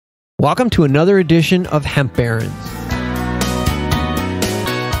Welcome to another edition of Hemp Barons.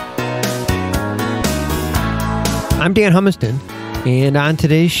 I'm Dan Humiston, and on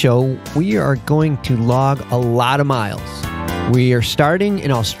today's show, we are going to log a lot of miles. We are starting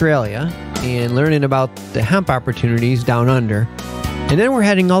in Australia and learning about the hemp opportunities down under, and then we're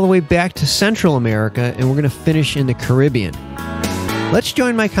heading all the way back to Central America, and we're going to finish in the Caribbean. Let's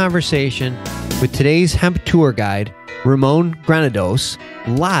join my conversation with today's hemp tour guide, Ramon Granados,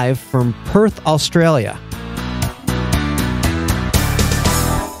 live from Perth, Australia.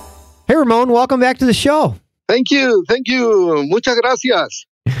 Hey, Ramon, welcome back to the show. Thank you. Muchas gracias.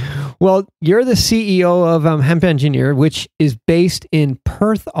 Well, you're the CEO of Hemp Engineering, which is based in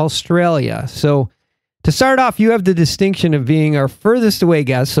Perth, Australia. So to start off, you have the distinction of being our furthest away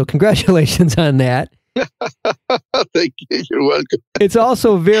guest, so congratulations on that. Thank you. You're welcome. It's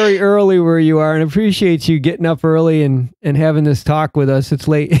also very early where you are, and I appreciate you getting up early and having this talk with us. It's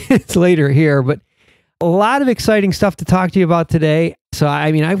late. It's later here, but a lot of exciting stuff to talk to you about today. So,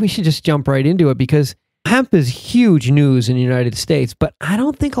 we should just jump right into it because hemp is huge news in the United States, but I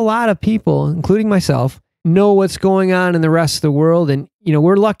don't think a lot of people, including myself, know what's going on in the rest of the world. And,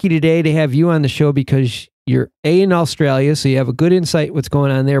 we're lucky today to have you on the show because you're in Australia, so you have a good insight what's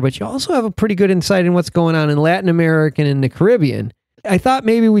going on there, but you also have a pretty good insight in what's going on in Latin America and in the Caribbean. I thought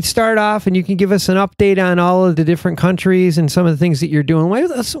maybe we'd start off and you can give us an update on all of the different countries and some of the things that you're doing. Why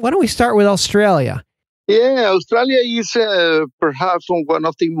don't we start with Australia? Yeah, Australia is perhaps one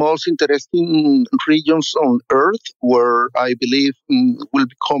of the most interesting regions on Earth, where I believe will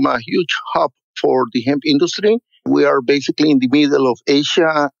become a huge hub for the hemp industry. We are basically in the middle of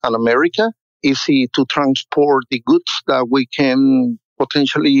Asia and America. Easy to transport the goods that we can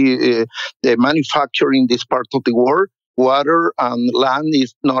potentially manufacture in this part of the world. Water and land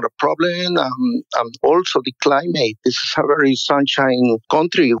is not a problem, and also the climate. This is a very sunshine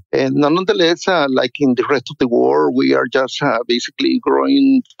country. And nonetheless, like in the rest of the world, we are just basically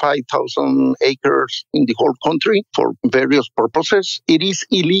growing 5,000 acres in the whole country for various purposes. It is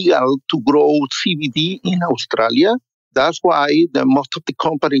illegal to grow CBD in Australia. That's why most of the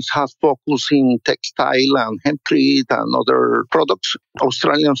companies have focused in textile and hempcrete and other products.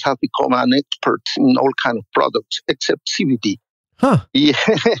 Australians have become an expert in all kinds of products except CBD. Huh. Yes.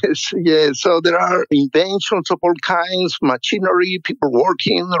 So there are inventions of all kinds, machinery, people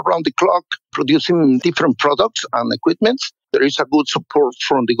working around the clock, producing different products and equipment. There is a good support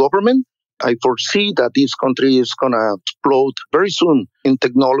from the government. I foresee that this country is going to explode very soon in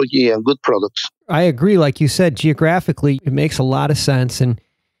technology and good products. I agree. Like you said, geographically, it makes a lot of sense. And,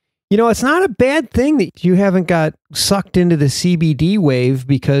 it's not a bad thing that you haven't got sucked into the CBD wave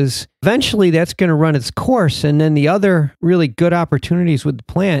because eventually that's going to run its course. And then the other really good opportunities with the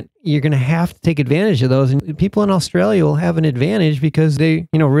plant, you're going to have to take advantage of those. And people in Australia will have an advantage because they,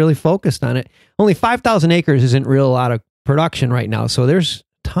 really focused on it. Only 5,000 acres isn't really a lot of production right now. So there's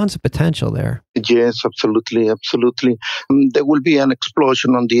tons of potential there. Yes, absolutely. There will be an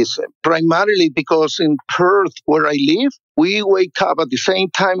explosion on this, primarily because in Perth, where I live, we wake up at the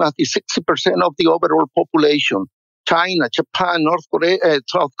same time as the 60% of the overall population. China, Japan, North Korea,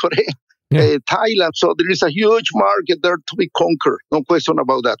 South Korea, Thailand. So there is a huge market there to be conquered. No question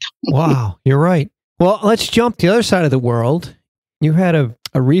about that. Wow, you're right. Well, let's jump to the other side of the world. You had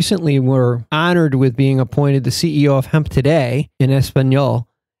recently were honored with being appointed the CEO of Hemp Today in Espanol.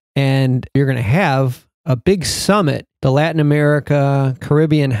 And you're going to have a big summit, the Latin America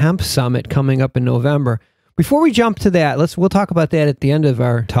Caribbean Hemp Summit coming up in November. Before we jump to that, we'll talk about that at the end of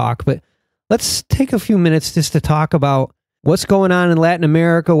our talk, but let's take a few minutes just to talk about what's going on in Latin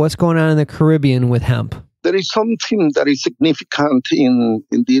America, what's going on in the Caribbean with hemp. There is something that is significant in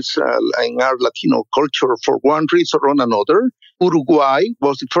this in our Latino culture for one reason or another. Uruguay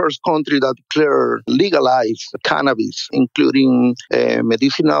was the first country that declared legalized cannabis, including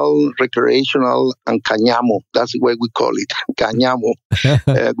medicinal, recreational, and cañamo. That's the way we call it, cañamo,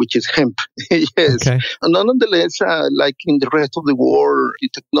 which is hemp. Yes. Okay. And nonetheless, like in the rest of the world, the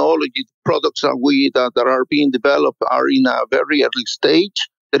technology, the products that are being developed are in a very early stage.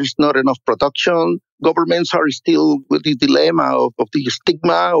 There is not enough production. Governments are still with the dilemma of the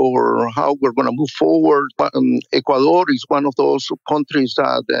stigma or how we're going to move forward. Ecuador is one of those countries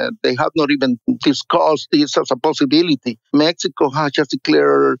that they have not even discussed this as a possibility. Mexico has just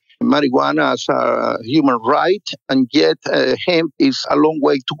declared marijuana as a human right, and yet hemp is a long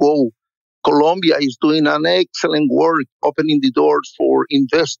way to go. Colombia is doing an excellent work opening the doors for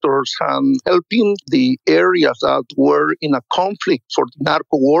investors and helping the areas that were in a conflict for the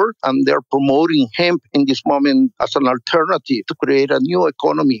narco war, and they're promoting hemp in this moment as an alternative to create a new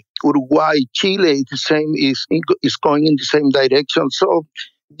economy. Uruguay, Chile, the same is going in the same direction. So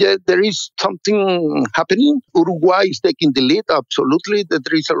Yeah, there is something happening. Uruguay is taking the lead, absolutely. That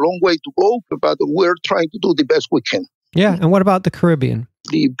there is a long way to go, but we're trying to do the best we can. Yeah, and what about the Caribbean?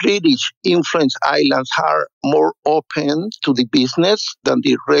 The British influence islands are more open to the business than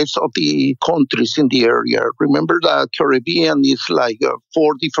the rest of the countries in the area. Remember that Caribbean is like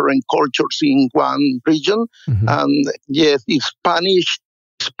 4 different cultures in one region. Mm-hmm. And yes, the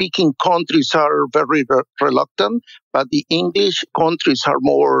Spanish-speaking countries are very reluctant, but the English countries are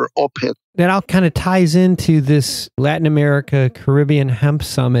more open. That all kind of ties into this Latin America Caribbean Hemp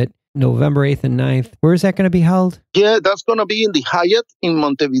Summit, November 8th and 9th. Where is that going to be held? Yeah, that's going to be in the Hyatt in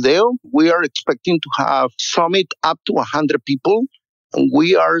Montevideo. We are expecting to have summit up to 100 people. And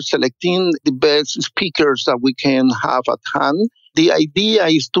we are selecting the best speakers that we can have at hand. The idea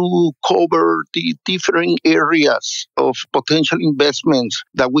is to cover the different areas of potential investments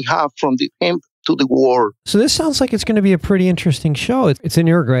that we have from the hemp to the world. So this sounds like it's going to be a pretty interesting show. It's in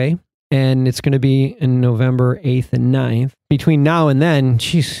Uruguay. And it's going to be in November 8th and 9th. Between now and then,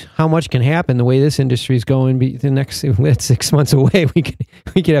 geez, how much can happen the way this industry is going? The next 6 months away, we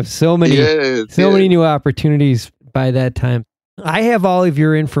could have so many new opportunities by that time. I have all of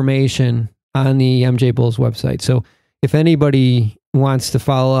your information on the MJBulls website. So if anybody wants to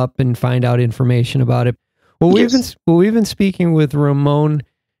follow up and find out information about it, we've been speaking with Ramon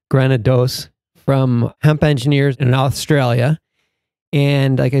Granados from Hemp Engineers in Australia.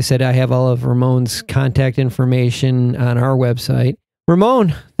 And like I said, I have all of Ramon's contact information on our website.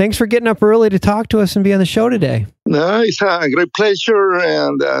 Ramon, thanks for getting up early to talk to us and be on the show today. No, it's a great pleasure,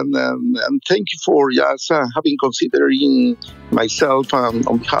 and thank you for just having considering myself on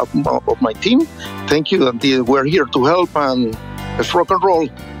behalf of my team. Thank you, and we're here to help, and let's rock and roll.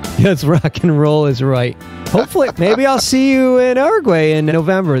 Yes, rock and roll is right. Hopefully, maybe I'll see you in Uruguay in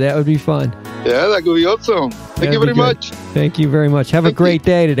November. That would be fun. Yeah, that could be awesome. Thank you very much. Thank you very much. Have a great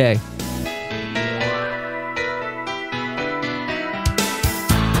day today.